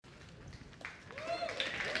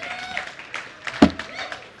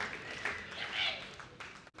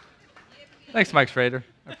Thanks, Mike Schrader.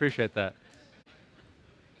 I appreciate that.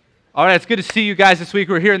 All right, it's good to see you guys this week.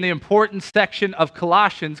 We're here in the important section of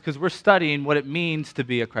Colossians because we're studying what it means to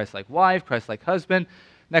be a Christ-like wife, Christ-like husband.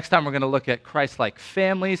 Next time, we're going to look at Christ-like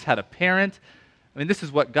families, how to parent. I mean, this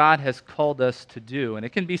is what God has called us to do, and it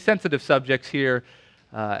can be sensitive subjects here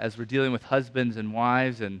as we're dealing with husbands and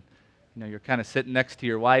wives, and you're kind of sitting next to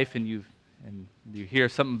your wife, and you hear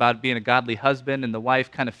something about being a godly husband, and the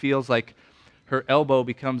wife kind of feels like her elbow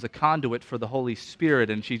becomes a conduit for the Holy Spirit,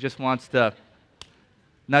 and she just wants to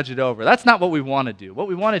nudge it over. That's not what we want to do. What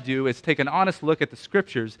we want to do is take an honest look at the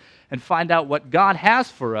Scriptures and find out what God has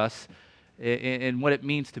for us and what it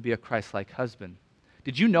means to be a Christ-like husband.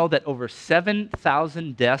 Did you know that over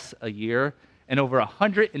 7,000 deaths a year and over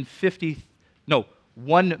 1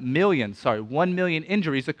 million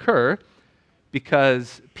injuries occur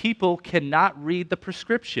because people cannot read the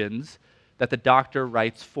prescriptions that the doctor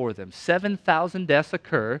writes for them? 7,000 deaths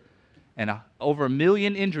occur and over 1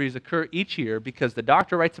 million injuries occur each year because the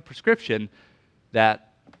doctor writes a prescription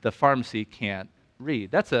that the pharmacy can't read.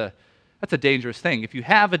 That's a dangerous thing. If you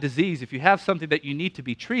have a disease, if you have something that you need to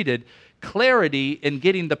be treated, clarity in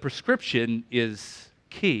getting the prescription is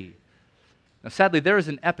key. Now, sadly, there is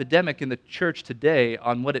an epidemic in the church today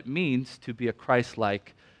on what it means to be a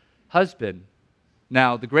Christ-like husband.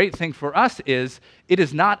 Now, the great thing for us is it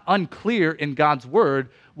is not unclear in God's Word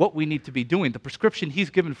what we need to be doing. The prescription He's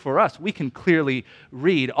given for us, we can clearly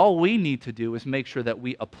read. All we need to do is make sure that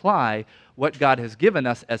we apply what God has given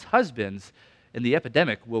us as husbands, and the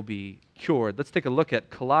epidemic will be cured. Let's take a look at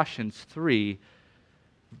Colossians 3,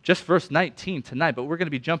 just verse 19 tonight, but we're going to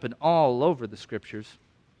be jumping all over the Scriptures.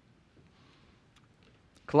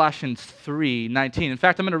 Colossians 3:19. In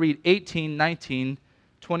fact, I'm going to read 18, 19,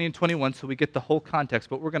 20 and 21 so we get the whole context,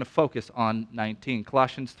 but we're going to focus on 19.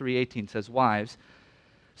 Colossians 3:18 says, "Wives,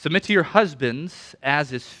 submit to your husbands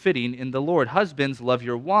as is fitting in the Lord. Husbands, love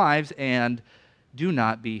your wives and do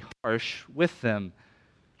not be harsh with them.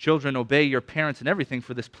 Children, obey your parents in everything,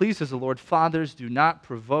 for this pleases the Lord. Fathers, do not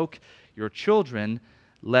provoke your children,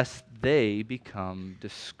 lest they become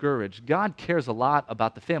discouraged." God cares a lot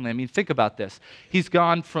about the family. I mean, think about this. He's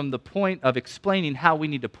gone from the point of explaining how we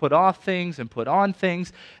need to put off things and put on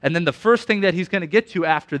things, and then the first thing that he's going to get to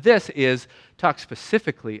after this is talk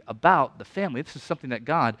specifically about the family. This is something that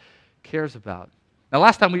God cares about. Now,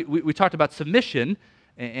 last time we talked about submission,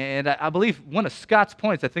 and I believe one of Scott's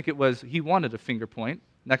points, I think it was he wanted a finger point.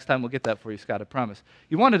 Next time we'll get that for you, Scott, I promise.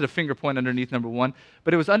 You wanted a finger point underneath number 1,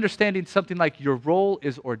 but it was understanding something like your role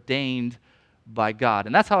is ordained by God.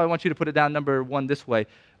 And that's how I want you to put it down, number 1, this way.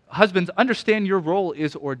 Husbands, understand your role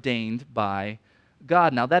is ordained by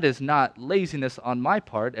God. Now, that is not laziness on my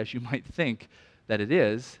part, as you might think that it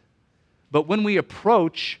is. But when we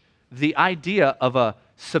approach the idea of a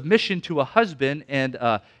submission to a husband and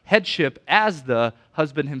a headship as the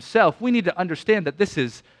husband himself, we need to understand that this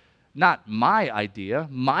is not my idea,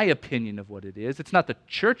 my opinion of what it is. It's not the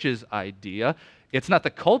church's idea. It's not the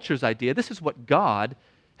culture's idea. This is what God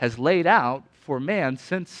has laid out for man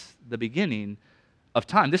since the beginning of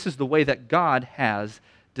time. This is the way that God has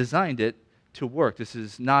designed it to work. This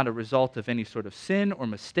is not a result of any sort of sin or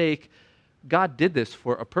mistake. God did this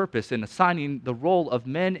for a purpose in assigning the role of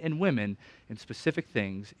men and women in specific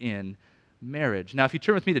things in marriage. Now, if you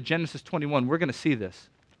turn with me to Genesis 21, we're going to see this.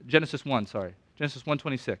 Genesis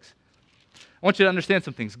 1:26. I want you to understand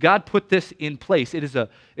some things. God put this in place.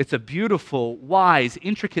 It's a beautiful, wise,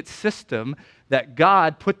 intricate system that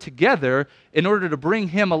God put together in order to bring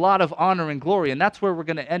him a lot of honor and glory, and that's where we're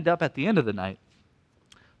going to end up at the end of the night.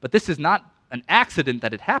 But this is not an accident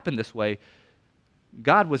that it happened this way.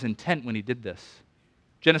 God was intent when he did this.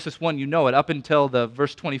 Genesis 1, you know it. Up until the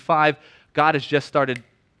verse 25, God has just started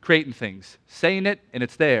creating things, saying it, and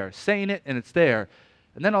it's there, saying it, and it's there.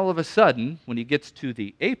 And then all of a sudden, when he gets to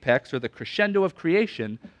the apex or the crescendo of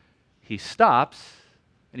creation, he stops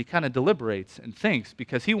and he kind of deliberates and thinks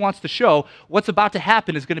because he wants to show what's about to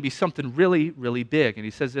happen is going to be something really, really big. And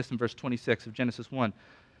he says this in verse 26 of Genesis 1.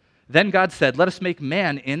 "Then God said, 'Let us make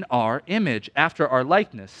man in our image, after our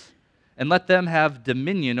likeness, and let them have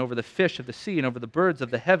dominion over the fish of the sea and over the birds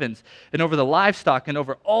of the heavens and over the livestock and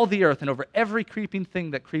over all the earth and over every creeping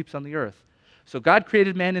thing that creeps on the earth.' So God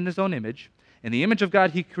created man in his own image. In the image of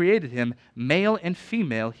God, he created him. Male and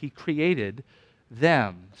female, he created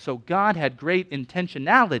them." So God had great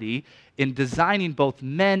intentionality in designing both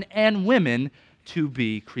men and women to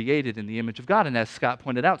be created in the image of God. And as Scott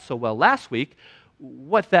pointed out so well last week,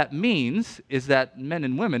 what that means is that men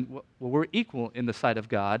and women, we're equal in the sight of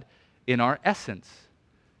God in our essence.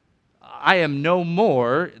 I am no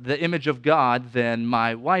more the image of God than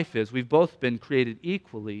my wife is. We've both been created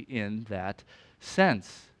equally in that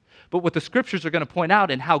sense. But what the scriptures are going to point out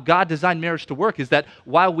and how God designed marriage to work is that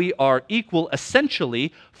while we are equal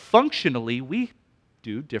essentially, functionally, we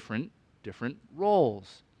do different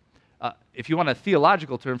roles. If you want a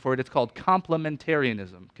theological term for it, it's called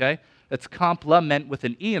complementarianism, okay? It's complement with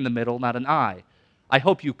an E in the middle, not an I. I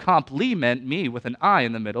hope you compliment me with an I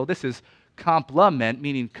in the middle. This is complement,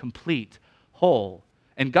 meaning complete, whole.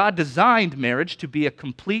 And God designed marriage to be a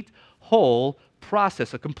complete, whole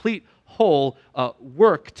process, a complete, whole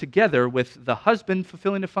work together with the husband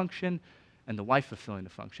fulfilling a function and the wife fulfilling a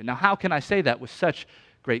function. Now, how can I say that with such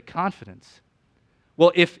great confidence?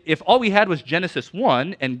 Well, if all we had was Genesis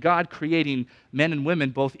 1 and God creating men and women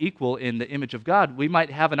both equal in the image of God, we might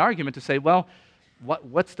have an argument to say, well,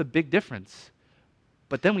 what's the big difference?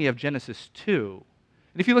 But then we have Genesis 2.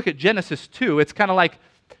 And if you look at Genesis 2, it's kind of like,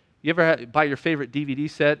 you ever buy your favorite DVD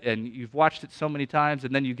set and you've watched it so many times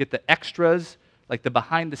and then you get the extras, like the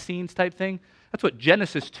behind-the-scenes type thing? That's what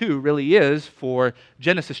Genesis 2 really is for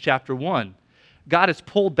Genesis chapter 1. God has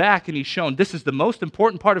pulled back and he's shown this is the most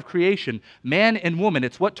important part of creation, man and woman.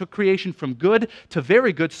 It's what took creation from good to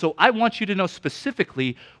very good, so I want you to know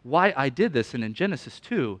specifically why I did this. And in Genesis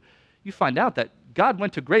 2, you find out that God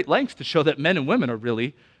went to great lengths to show that men and women are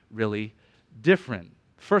really, really different.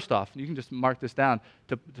 First off, you can just mark this down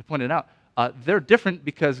to point it out. They're different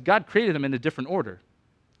because God created them in a different order.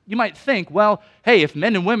 You might think, well, hey, if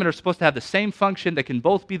men and women are supposed to have the same function, they can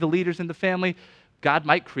both be the leaders in the family, God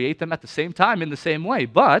might create them at the same time in the same way.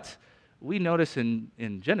 But we notice in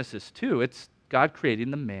Genesis 2, it's God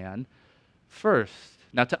creating the man first.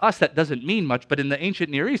 Now, to us, that doesn't mean much, but in the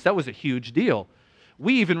ancient Near East, that was a huge deal.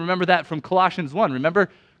 We even remember that from Colossians 1. Remember,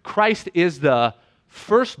 Christ is the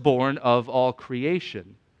firstborn of all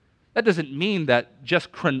creation. That doesn't mean that just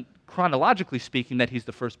chronologically speaking that he's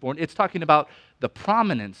the firstborn. It's talking about the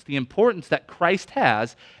prominence, the importance that Christ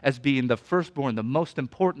has as being the firstborn, the most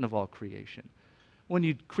important of all creation. When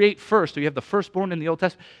you create first, or you have the firstborn in the Old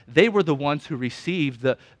Testament, they were the ones who received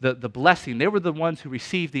the blessing. They were the ones who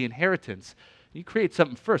received the inheritance. You create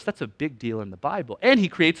something first, that's a big deal in the Bible. And he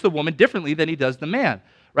creates the woman differently than he does the man,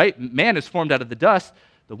 right? Man is formed out of the dust.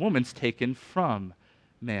 The woman's taken from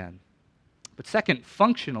man. But second,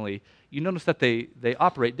 functionally, you notice that they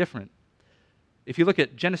operate different. If you look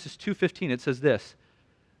at Genesis 2:15, it says this,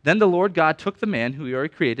 "Then the Lord God took the man who he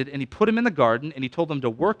already created, and he put him in the garden, and he told him to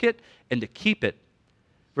work it and to keep it."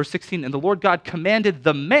 Verse 16, "And the Lord God commanded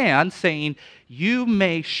the man, saying, 'You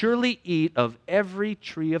may surely eat of every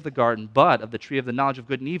tree of the garden, but of the tree of the knowledge of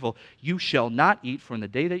good and evil you shall not eat, for in the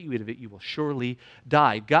day that you eat of it you will surely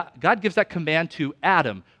die.'" God gives that command to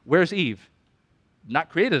Adam. Where's Eve? Not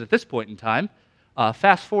created at this point in time.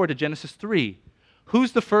 Fast forward to Genesis 3.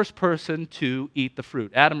 Who's the first person to eat the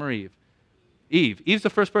fruit, Adam or Eve? Eve. Eve's the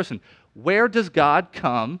first person. Where does God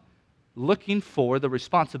come looking for the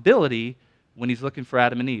responsibility when he's looking for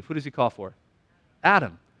Adam and Eve? Who does he call for?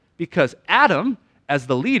 Adam. Because Adam, as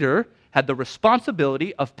the leader, had the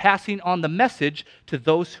responsibility of passing on the message to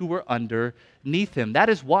those who were underneath him. That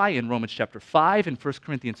is why in Romans chapter 5 and 1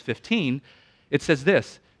 Corinthians 15, it says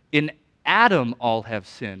this, "In Adam all have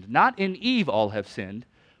sinned." Not in Eve all have sinned,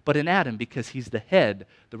 but in Adam, because he's the head,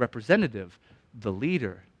 the representative, the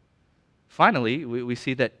leader. Finally, we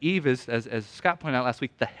see that Eve is, as Scott pointed out last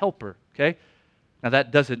week, the helper, okay? Now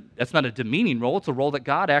that's not a demeaning role. It's a role that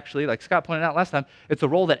God actually, like Scott pointed out last time, it's a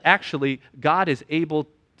role that actually God is able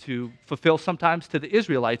to fulfill sometimes to the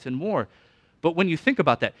Israelites and more. But when you think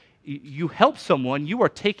about that, you help someone, you are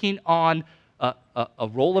taking on a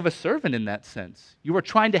role of a servant in that sense. You are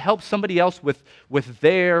trying to help somebody else with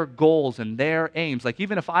their goals and their aims. Like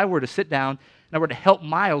even if I were to sit down and I were to help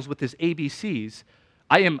Miles with his ABCs,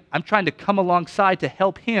 I'm trying to come alongside to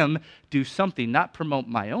help him do something, not promote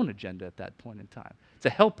my own agenda at that point in time. It's a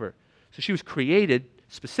helper. So she was created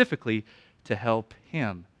specifically to help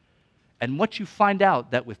him. And what you find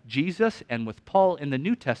out that with Jesus and with Paul in the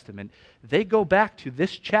New Testament, they go back to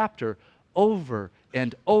this chapter over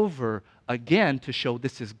and over again to show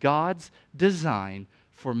this is God's design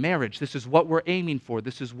for marriage. This is what we're aiming for.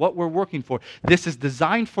 This is what we're working for. This is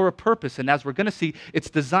designed for a purpose. And as we're going to see, it's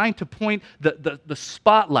designed to point the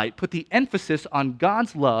spotlight, put the emphasis on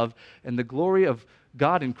God's love and the glory of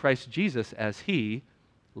God in Christ Jesus as he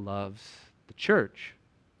loves the church.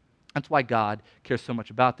 That's why God cares so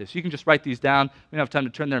much about this. You can just write these down. We don't have time to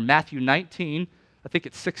turn there. Matthew 19, I think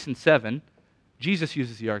it's 6 and 7. Jesus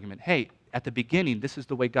uses the argument, hey, at the beginning, this is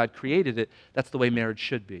the way God created it. That's the way marriage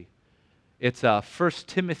should be. It's 1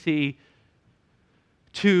 Timothy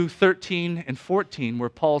 2, 13 and 14, where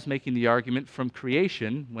Paul's making the argument from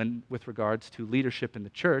creation with regards to leadership in the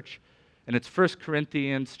church. And it's 1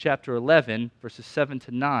 Corinthians chapter 11, verses 7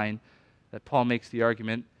 to 9, that Paul makes the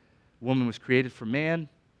argument. Woman was created for man,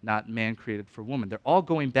 not man created for woman. They're all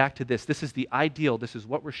going back to this. This is the ideal. This is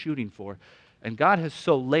what we're shooting for. And God has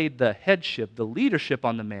so laid the headship, the leadership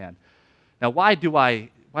on the man. Now, why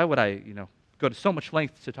would I go to so much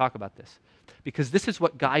length to talk about this? Because this is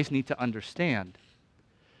what guys need to understand.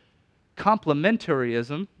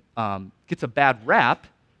 Complementarism gets a bad rap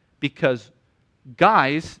because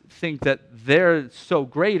guys think that they're so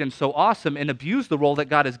great and so awesome and abuse the role that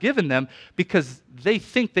God has given them because they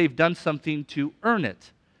think they've done something to earn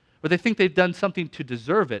it, or they think they've done something to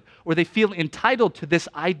deserve it, or they feel entitled to this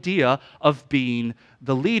idea of being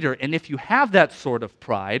the leader. And if you have that sort of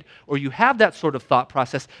pride, or you have that sort of thought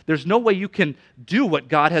process, there's no way you can do what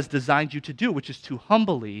God has designed you to do, which is to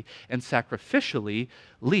humbly and sacrificially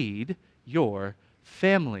lead your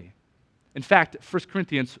family. In fact, 1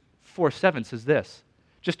 Corinthians 4:7 says this,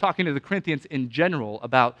 just talking to the Corinthians in general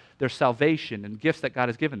about their salvation and gifts that God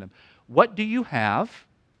has given them. What do you have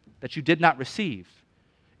that you did not receive?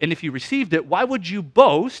 And if you received it, why would you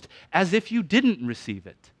boast as if you didn't receive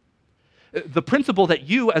it? The principle that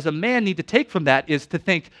you as a man need to take from that is to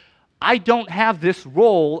think, I don't have this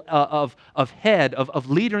role of head, of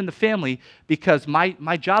leader in the family because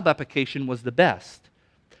my job application was the best.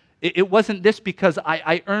 It wasn't this because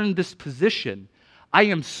I earned this position. I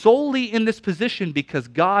am solely in this position because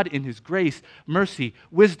God, in His grace, mercy,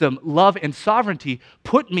 wisdom, love, and sovereignty,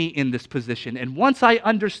 put me in this position. And once I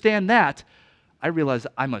understand that, I realize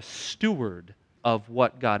I'm a steward of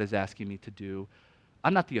what God is asking me to do.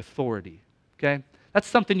 I'm not the authority, okay? That's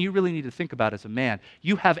something you really need to think about as a man.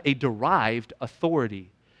 You have a derived authority.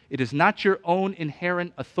 It is not your own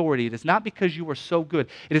inherent authority. It is not because you are so good.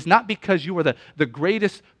 It is not because you are the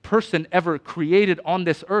greatest person ever created on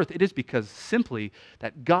this earth. It is because simply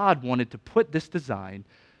that God wanted to put this design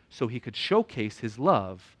so He could showcase His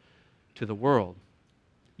love to the world.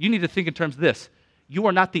 You need to think in terms of this. You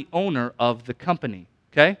are not the owner of the company,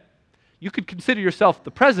 okay? You could consider yourself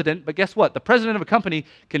the president, but guess what? The president of a company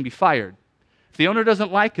can be fired. If the owner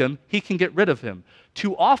doesn't like him, he can get rid of him.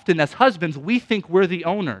 Too often as husbands, we think we're the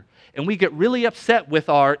owner, and we get really upset with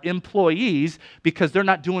our employees because they're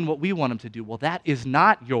not doing what we want them to do. Well, that is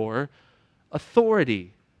not your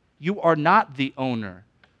authority. You are not the owner.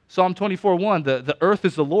 Psalm 24:1, the earth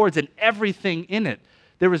is the Lord's and everything in it.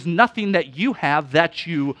 There is nothing that you have that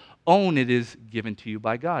you own. It is given to you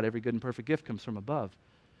by God. Every good and perfect gift comes from above.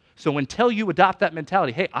 So until you adopt that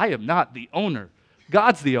mentality, hey, I am not the owner,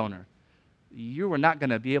 God's the owner, you are not going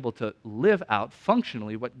to be able to live out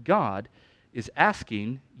functionally what God is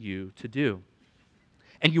asking you to do.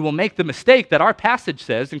 And you will make the mistake that our passage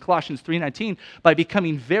says in Colossians 3:19 by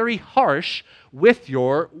becoming very harsh with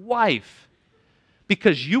your wife.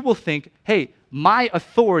 Because you will think, hey, my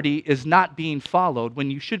authority is not being followed,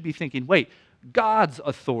 when you should be thinking, wait, God's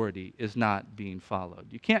authority is not being followed.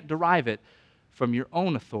 You can't derive it from your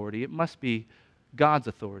own authority. It must be God's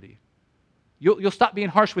authority. You'll stop being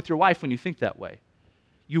harsh with your wife when you think that way.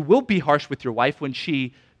 You will be harsh with your wife when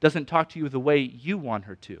she doesn't talk to you the way you want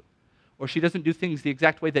her to, or she doesn't do things the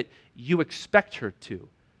exact way that you expect her to.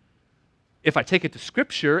 If I take it to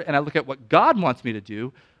Scripture and I look at what God wants me to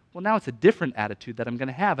do, well, now it's a different attitude that I'm going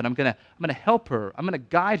to have, and I'm going to help her. I'm going to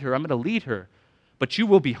guide her. I'm going to lead her. But you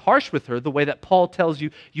will be harsh with her the way that Paul tells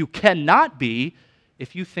you you cannot be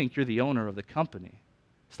if you think you're the owner of the company.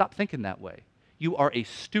 Stop thinking that way. You are a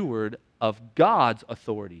steward of God's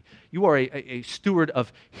authority. You are a steward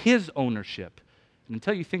of His ownership. And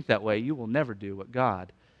until you think that way, you will never do what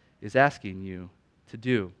God is asking you to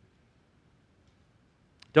do.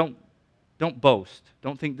 Don't boast.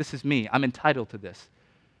 Don't think this is me. I'm entitled to this.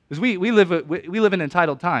 Because we live in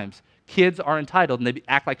entitled times. Kids are entitled and they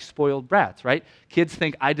act like spoiled brats, right? Kids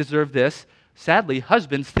think I deserve this. Sadly,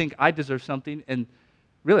 husbands think I deserve something, and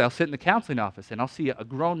really I'll sit in the counseling office and I'll see a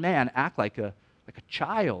grown man act like a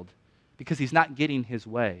child because he's not getting his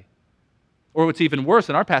way. Or what's even worse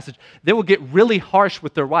in our passage, they will get really harsh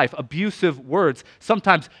with their wife, abusive words,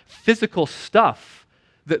 sometimes physical stuff,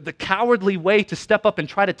 the cowardly way to step up and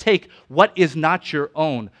try to take what is not your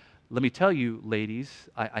own. Let me tell you, ladies,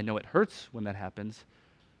 I know it hurts when that happens,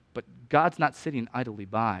 but God's not sitting idly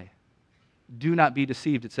by. Do not be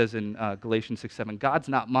deceived, it says in Galatians 6:7. God's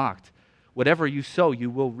not mocked. Whatever you sow, you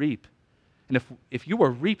will reap. And if you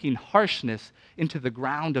are reaping harshness into the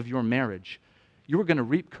ground of your marriage, you are going to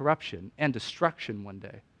reap corruption and destruction one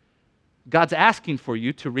day. God's asking for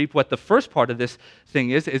you to reap what the first part of this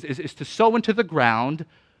thing is to sow into the ground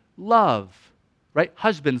love, right?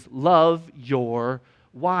 Husbands, love your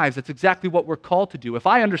wives. That's exactly what we're called to do. If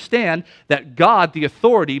I understand that God, the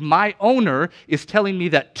authority, my owner, is telling me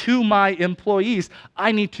that to my employees,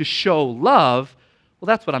 I need to show love, Well,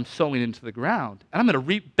 that's what I'm sowing into the ground. And I'm going to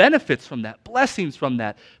reap benefits from that, blessings from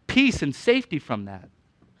that, peace and safety from that.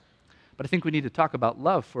 But I think we need to talk about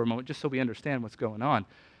love for a moment just so we understand what's going on.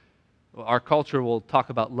 Our culture will talk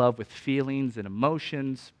about love with feelings and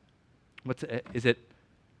emotions. Is it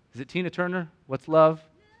Tina Turner? What's love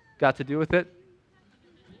got to do with it?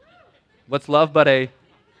 What's love but a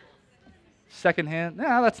secondhand?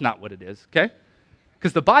 No, that's not what it is, okay?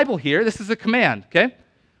 Because the Bible here, this is a command, okay?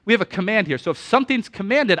 We have a command here. So if something's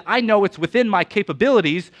commanded, I know it's within my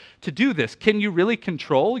capabilities to do this. Can you really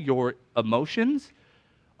control your emotions?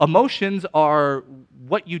 Emotions are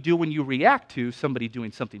what you do when you react to somebody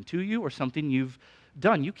doing something to you or something you've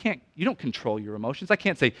done. You don't control your emotions. I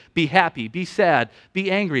can't say be happy, be sad, be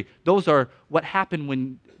angry. Those are what happen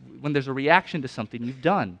when there's a reaction to something you've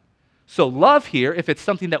done. So love here, if it's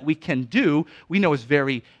something that we can do, we know is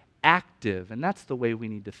very active, and that's the way we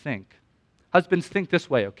need to think. Husbands, think this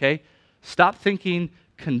way, okay? Stop thinking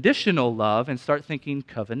conditional love and start thinking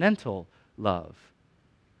covenantal love.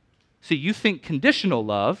 See, you think conditional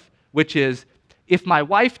love, which is if my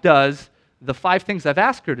wife does the 5 things I've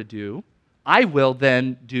asked her to do, I will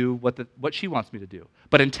then do what she wants me to do.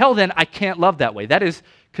 But until then, I can't love that way. That is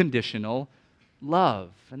conditional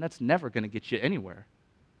love, and that's never going to get you anywhere.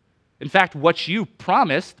 In fact, what you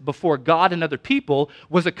promised before God and other people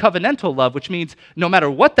was a covenantal love, which means no matter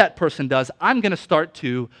what that person does, I'm going to start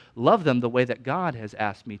to love them the way that God has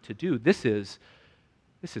asked me to do. This is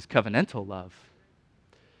covenantal love.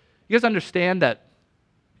 You guys understand that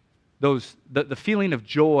the feeling of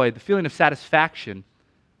joy, the feeling of satisfaction,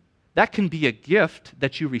 that can be a gift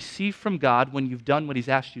that you receive from God when you've done what He's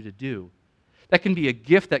asked you to do. That can be a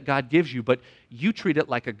gift that God gives you, but you treat it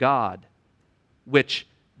like a God, which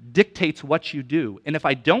dictates what you do. And if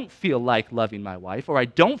I don't feel like loving my wife, or I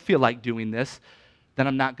don't feel like doing this, then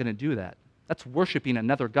I'm not going to do that. That's worshiping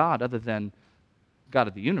another God other than God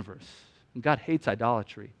of the universe. And God hates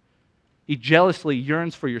idolatry. He jealously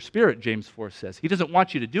yearns for your spirit, James 4 says. He doesn't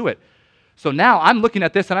want you to do it. So now I'm looking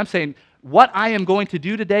at this and I'm saying, what I am going to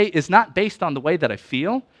do today is not based on the way that I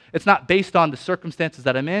feel. It's not based on the circumstances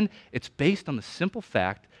that I'm in. It's based on the simple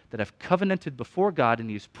fact that I've covenanted before God and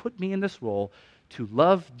He's put me in this role to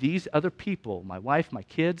love these other people, my wife, my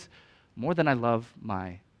kids, more than I love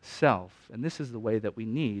myself. And this is the way that we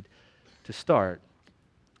need to start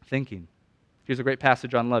thinking. Here's a great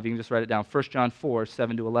passage on love. You can just write it down. 1 John 4,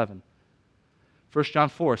 7 to 11. 1 John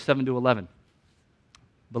 4, 7 to 11.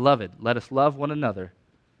 Beloved, let us love one another.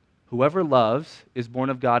 Whoever loves is born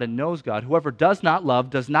of God and knows God. Whoever does not love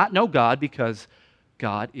does not know God, because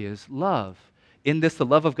God is love. In this, the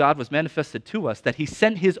love of God was manifested to us, that He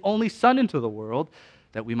sent His only Son into the world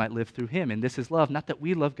that we might live through Him. And this is love, not that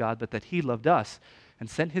we love God, but that He loved us and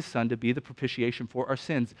sent His Son to be the propitiation for our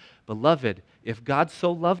sins. Beloved, if God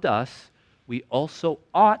so loved us, we also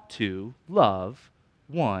ought to love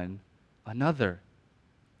one another.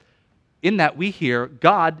 In that we hear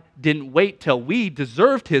God didn't wait till we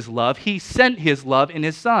deserved His love. He sent His love in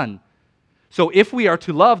His Son. So if we are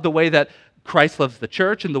to love the way that Christ loves the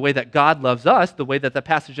church and the way that God loves us, the way that the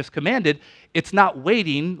passage just commanded, it's not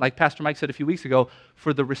waiting, like Pastor Mike said a few weeks ago,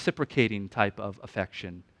 for the reciprocating type of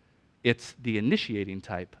affection. It's the initiating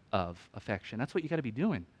type of affection. That's what you got to be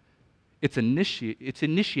doing. It's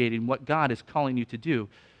initiating what God is calling you to do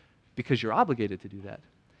because you're obligated to do that.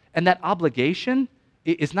 And that obligation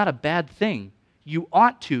is not a bad thing. You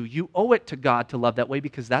ought to. You owe it to God to love that way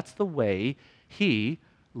because that's the way He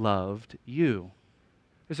loved you.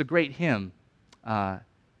 There's a great hymn.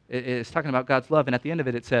 It's talking about God's love, and at the end of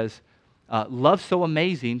it, it says, love so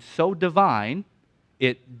amazing, so divine,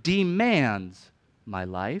 it demands my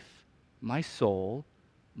life, my soul,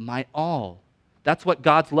 my all. That's what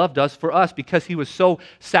God's love does for us because He was so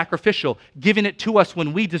sacrificial, giving it to us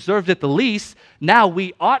when we deserved it the least. Now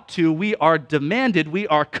we ought to, we are demanded, we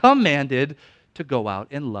are commanded to go out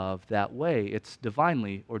and love that way. It's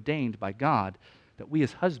divinely ordained by God that we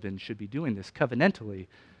as husbands should be doing this covenantally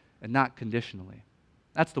and not conditionally.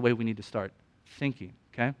 That's the way we need to start thinking,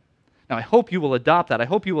 okay? Now, I hope you will adopt that. I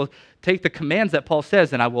hope you will take the commands that Paul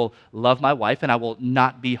says, and I will love my wife, and I will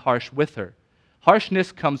not be harsh with her.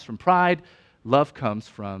 Harshness comes from pride. Love comes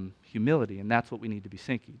from humility, and that's what we need to be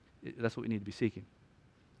seeking. That's what we need to be seeking.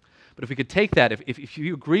 But if we could take that, if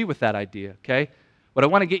you agree with that idea, okay, what I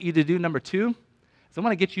want to get you to do, number 2, is I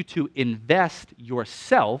want to get you to invest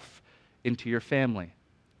yourself into your family.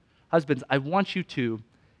 Husbands, I want you to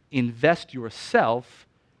invest yourself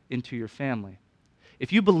into your family.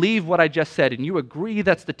 If you believe what I just said and you agree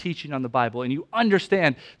that's the teaching on the Bible and you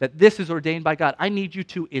understand that this is ordained by God, I need you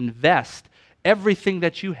to invest everything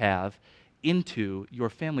that you have into your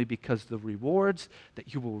family because the rewards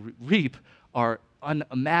that you will reap are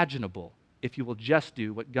unimaginable if you will just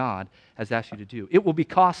do what God has asked you to do. It will be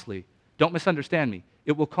costly. Don't misunderstand me.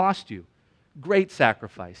 It will cost you. Great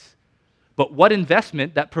sacrifice. But what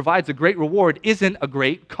investment that provides a great reward isn't a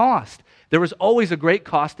great cost? There is always a great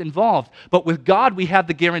cost involved. But with God, we have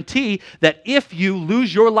the guarantee that if you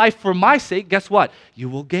lose your life for my sake, guess what? You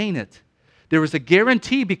will gain it. There is a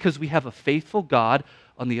guarantee because we have a faithful God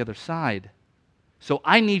on the other side. So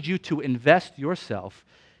I need you to invest yourself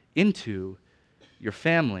into your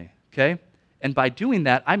family, okay? And by doing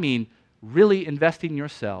that, I mean really investing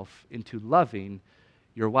yourself into loving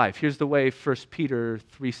your wife. Here's the way 1 Peter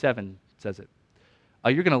 3:7 says it.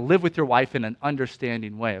 You're going to live with your wife in an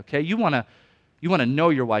understanding way, okay? You want to know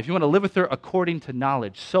your wife. You want to live with her according to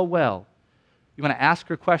knowledge so well. You want to ask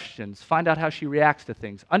her questions, find out how she reacts to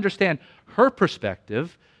things, understand her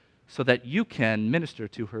perspective so that you can minister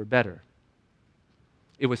to her better.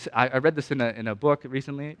 I read this in a book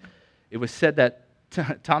recently. It was said that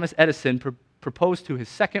Thomas Edison proposed to his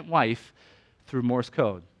second wife through Morse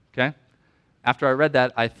code, okay? After I read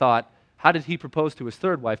that, I thought, how did he propose to his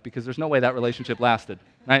third wife? Because there's no way that relationship lasted,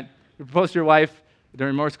 right? You propose to your wife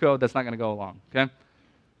during Morse code, that's not going to go along, okay?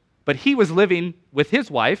 But he was living with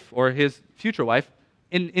his wife, or his future wife,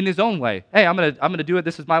 in his own way. Hey, I'm gonna do it.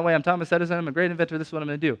 This is my way. I'm Thomas Edison. I'm a great inventor. This is what I'm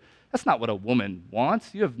going to do. That's not what a woman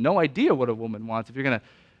wants. You have no idea what a woman wants. If you're going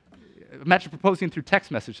to imagine proposing through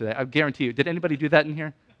text message today, I guarantee you. Did anybody do that in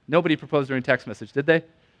here? Nobody proposed during text message, did they?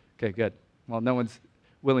 Okay, good. Well, no one's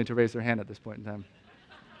willing to raise their hand at this point in time.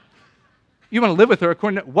 You want to live with her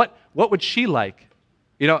according to what would she like?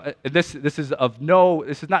 You know, this is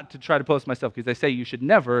not to try to post myself, because they say you should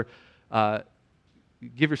never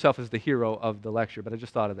give yourself as the hero of the lecture, but I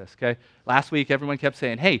just thought of this, okay? Last week, everyone kept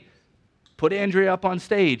saying, hey, put Andrea up on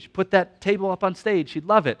stage. Put that table up on stage. She'd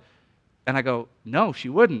love it. And I go, no, she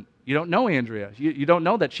wouldn't. You don't know Andrea. You don't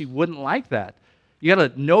know that she wouldn't like that. You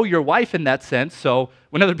got to know your wife in that sense, so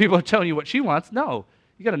when other people are telling you what she wants, no.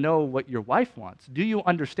 You got to know what your wife wants. Do you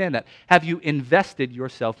understand that? Have you invested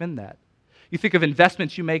yourself in that? You think of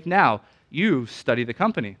investments you make now. You study the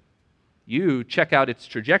company. You check out its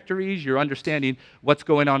trajectories. You're understanding what's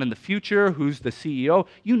going on in the future, who's the CEO.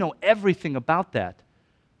 You know everything about that.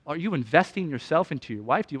 Are you investing yourself into your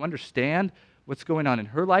wife? Do you understand what's going on in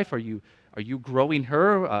her life? Are you growing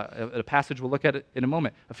her? A passage we'll look at it in a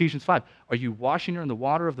moment. Ephesians 5. Are you washing her in the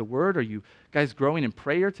water of the Word? Are you guys growing in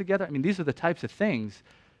prayer together? I mean, these are the types of things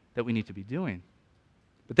that we need to be doing.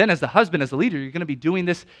 But then as the husband, as the leader, you're going to be doing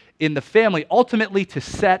this in the family, ultimately to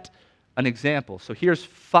set an example. So here's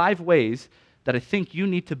 5 ways that I think you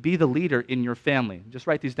need to be the leader in your family. Just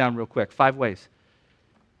write these down real quick. 5 ways.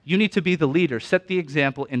 You need to be the leader. Set the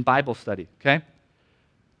example in Bible study, okay?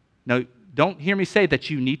 Now, don't hear me say that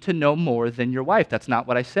you need to know more than your wife. That's not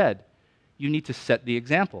what I said. You need to set the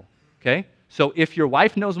example, okay? So if your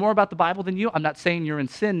wife knows more about the Bible than you, I'm not saying you're in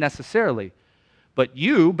sin necessarily, but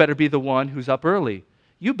you better be the one who's up early.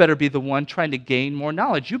 You better be the one trying to gain more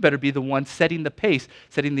knowledge. You better be the one setting the pace,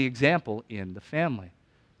 setting the example in the family.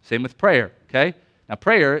 Same with prayer, okay? Now,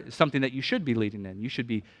 prayer is something that you should be leading in. You should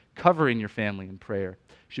be covering your family in prayer.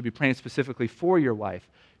 You should be praying specifically for your wife.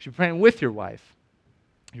 You should be praying with your wife.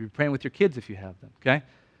 You should be praying with your kids if you have them, okay?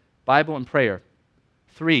 Bible and prayer.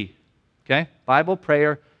 3, okay? Bible,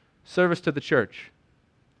 prayer, service to the church.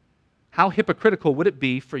 How hypocritical would it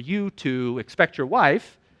be for you to expect your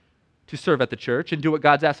wife to serve at the church and do what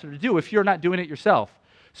God's asked her to do if you're not doing it yourself?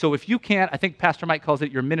 So if you can't, I think Pastor Mike calls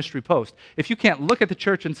it your ministry post. If you can't look at the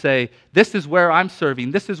church and say, this is where I'm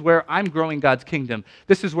serving, this is where I'm growing God's kingdom,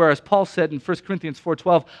 this is where, as Paul said in 1 Corinthians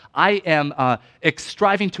 4:12, I am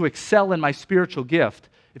striving to excel in my spiritual gift.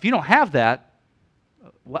 If you don't have that,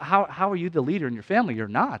 how are you the leader in your family? You're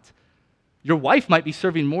not. Your wife might be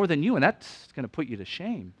serving more than you, and that's going to put you to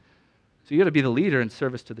shame. So you got to be the leader in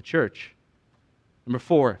service to the church. Number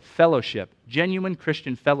 4, fellowship, genuine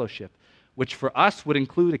Christian fellowship, which for us would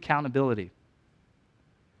include accountability.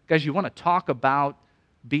 Guys, you want to talk about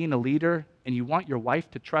being a leader and you want your wife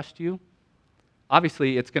to trust you?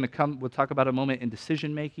 Obviously, it's going to come, we'll talk about a moment in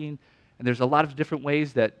decision making, and there's a lot of different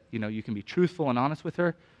ways that you can be truthful and honest with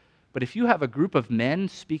her. But if you have a group of men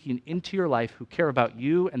speaking into your life who care about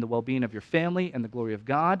you and the well-being of your family and the glory of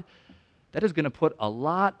God, that is going to put a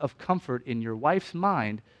lot of comfort in your wife's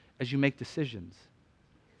mind as you make decisions.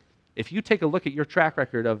 If you take a look at your track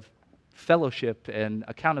record of fellowship and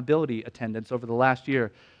accountability attendance over the last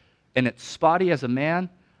year, and it's spotty as a man,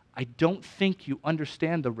 I don't think you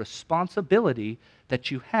understand the responsibility that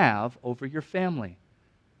you have over your family.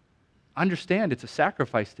 I understand it's a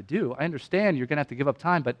sacrifice to do. I understand you're going to have to give up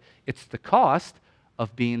time, but it's the cost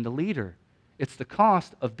of being the leader. It's the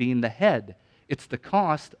cost of being the head. It's the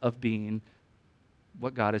cost of being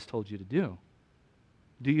what God has told you to do.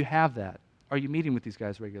 Do you have that? Are you meeting with these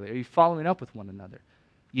guys regularly? Are you following up with one another?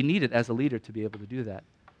 You need it as a leader to be able to do that.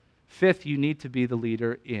 Fifth, you need to be the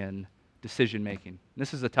leader in decision making.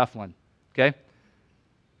 This is a tough one, okay?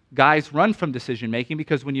 Guys run from decision making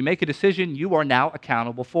because when you make a decision, you are now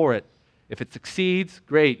accountable for it. If it succeeds,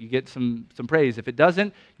 great, you get some praise. If it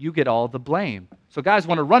doesn't, you get all the blame. So guys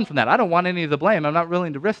want to run from that. I don't want any of the blame. I'm not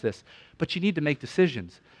willing to risk this. But you need to make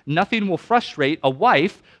decisions. Nothing will frustrate a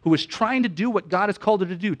wife who is trying to do what God has called her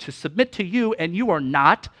to do, to submit to you, and you are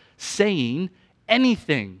not saying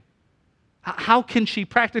anything. How can she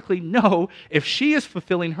practically know if she is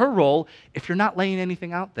fulfilling her role if you're not laying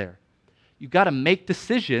anything out there? You've got to make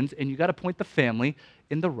decisions, and you've got to point the family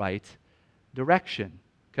in the right direction,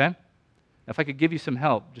 okay? If I could give you some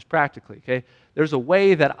help, just practically, okay? There's a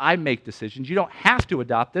way that I make decisions. You don't have to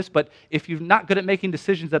adopt this, but if you're not good at making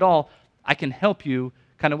decisions at all, I can help you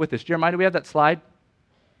kind of with this. Jeremiah, do we have that slide?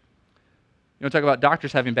 You want to talk about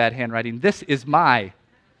doctors having bad handwriting? This is my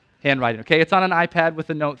handwriting, okay? It's on an iPad with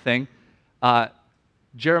a note thing.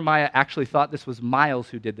 Jeremiah actually thought this was Miles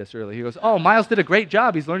who did this earlier. He goes, oh, Miles did a great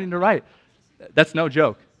job. He's learning to write. That's no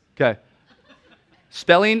joke, okay?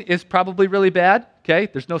 Spelling is probably really bad, okay?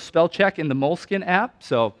 There's no spell check in the Moleskine app,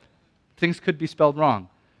 so things could be spelled wrong.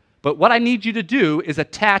 But what I need you to do is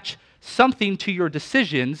attach something to your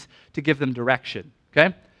decisions to give them direction,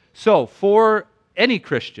 okay? So for any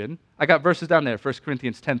Christian, I got verses down there, 1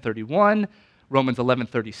 Corinthians 10:31, Romans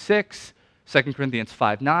 11:36, 2 Corinthians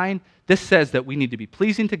 5:9. This says that we need to be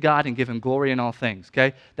pleasing to God and give Him glory in all things,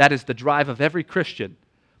 okay? That is the drive of every Christian,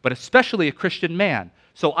 but especially a Christian man.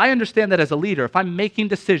 So I understand that as a leader, if I'm making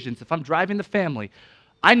decisions, if I'm driving the family,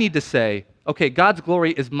 I need to say, okay, God's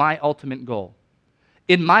glory is my ultimate goal.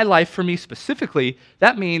 In my life, for me specifically,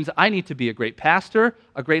 that means I need to be a great pastor,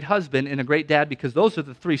 a great husband, and a great dad, because those are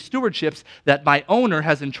the three stewardships that my owner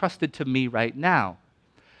has entrusted to me right now.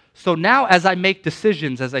 So now as I make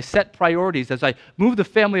decisions, as I set priorities, as I move the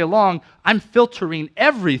family along, I'm filtering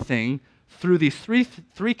everything through these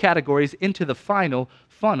three categories into the final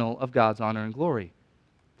funnel of God's honor and glory.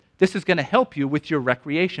 This is going to help you with your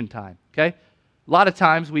recreation time, okay? A lot of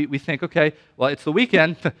times we think, okay, well, it's the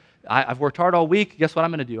weekend. I've worked hard all week. Guess what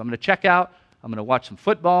I'm going to do? I'm going to check out. I'm going to watch some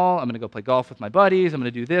football. I'm going to go play golf with my buddies. I'm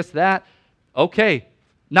going to do this, that. Okay,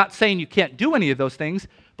 not saying you can't do any of those things,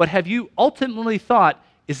 but have you ultimately thought,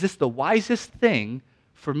 is this the wisest thing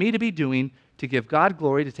for me to be doing to give God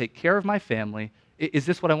glory, to take care of my family? Is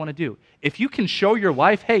this what I want to do? If you can show your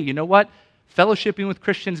wife, hey, you know what? Fellowshipping with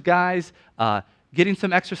Christians, guys, getting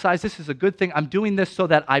some exercise, this is a good thing. I'm doing this so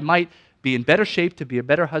that I might be in better shape to be a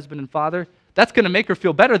better husband and father. That's going to make her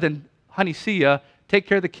feel better than, honey, see ya, take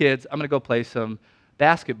care of the kids. I'm going to go play some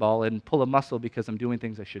basketball and pull a muscle because I'm doing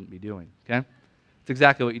things I shouldn't be doing, okay? It's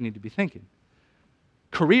exactly what you need to be thinking.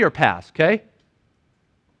 Career paths, okay?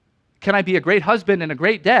 Can I be a great husband and a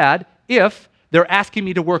great dad if they're asking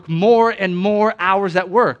me to work more and more hours at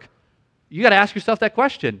work? You got to ask yourself that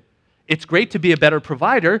question. It's great to be a better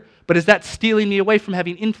provider, but is that stealing me away from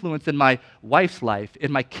having influence in my wife's life,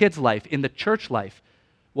 in my kids' life, in the church life?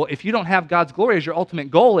 Well, if you don't have God's glory as your ultimate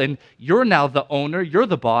goal and you're now the owner, you're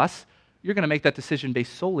the boss, you're going to make that decision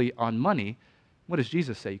based solely on money. What does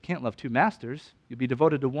Jesus say? You can't love two masters. You'll be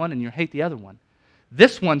devoted to one and you'll hate the other one.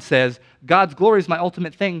 This one says, God's glory is my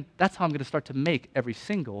ultimate thing. That's how I'm going to start to make every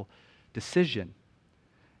single decision.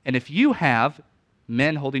 And if you have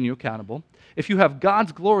men holding you accountable, if you have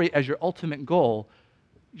God's glory as your ultimate goal,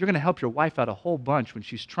 you're going to help your wife out a whole bunch when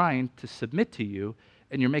she's trying to submit to you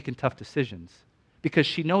and you're making tough decisions. Because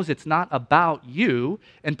she knows it's not about you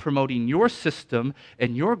and promoting your system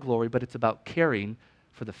and your glory, but it's about caring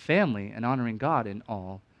for the family and honoring God in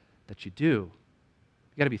all that you do.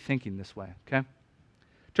 You've got to be thinking this way, okay?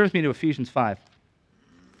 Turn with me to Ephesians 5.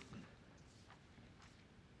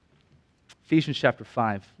 Ephesians chapter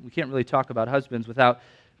 5. We can't really talk about husbands without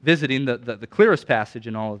visiting the clearest passage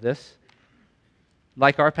in all of this.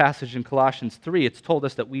 Like our passage in Colossians 3, it's told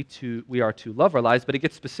us that we are to love our lives, but it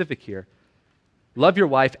gets specific here. Love your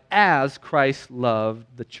wife as Christ loved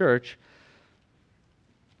the church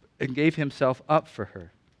and gave himself up for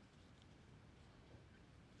her.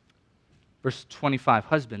 Verse 25,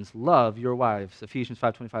 husbands, love your wives. Ephesians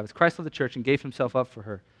 5:25, as Christ loved the church and gave himself up for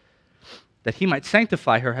her, that he might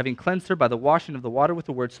sanctify her, having cleansed her by the washing of the water with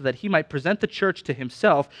the word, so that he might present the church to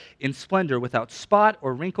himself in splendor, without spot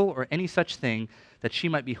or wrinkle or any such thing, that she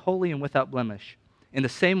might be holy and without blemish. In the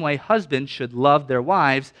same way, husbands should love their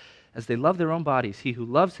wives as they love their own bodies. He who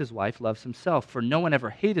loves his wife loves himself, for no one ever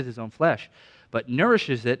hated his own flesh, but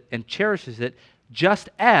nourishes it and cherishes it just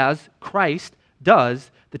as Christ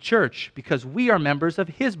does the church, because we are members of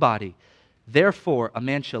his body. Therefore, a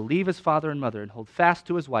man shall leave his father and mother and hold fast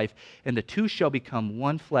to his wife, and the two shall become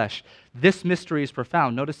one flesh. This mystery is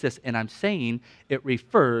profound. Notice this, and I'm saying it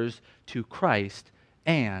refers to Christ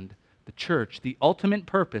and the church. The ultimate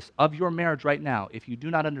purpose of your marriage right now, if you do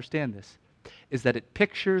not understand this, is that it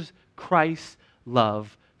pictures Christ's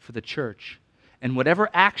love for the church. And whatever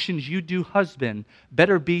actions you do, husband,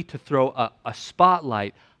 better be to throw a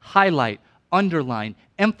spotlight, highlight, underline,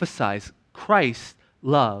 emphasize Christ's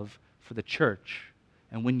love for the church.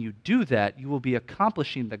 And when you do that, you will be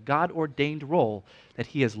accomplishing the God-ordained role that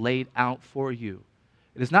he has laid out for you.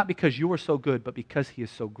 It is not because you are so good, but because he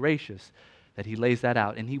is so gracious that he lays that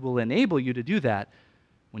out. And he will enable you to do that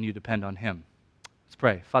when you depend on him. Let's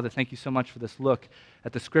pray. Father, thank you so much for this look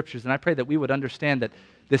at the Scriptures. And I pray that we would understand that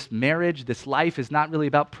this marriage, this life is not really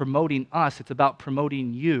about promoting us. It's about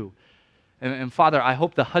promoting you. And Father, I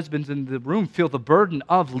hope the husbands in the room feel the burden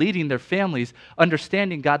of leading their families,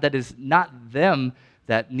 understanding, God, that is not them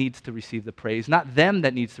that needs to receive the praise, not them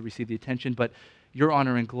that needs to receive the attention, but your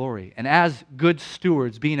honor and glory. And as good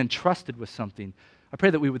stewards being entrusted with something, I pray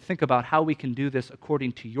that we would think about how we can do this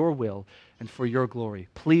according to your will and for your glory.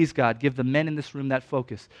 Please, God, give the men in this room that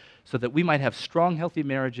focus so that we might have strong, healthy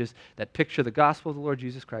marriages that picture the gospel of the Lord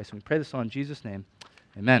Jesus Christ. And we pray this all in Jesus' name.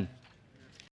 Amen.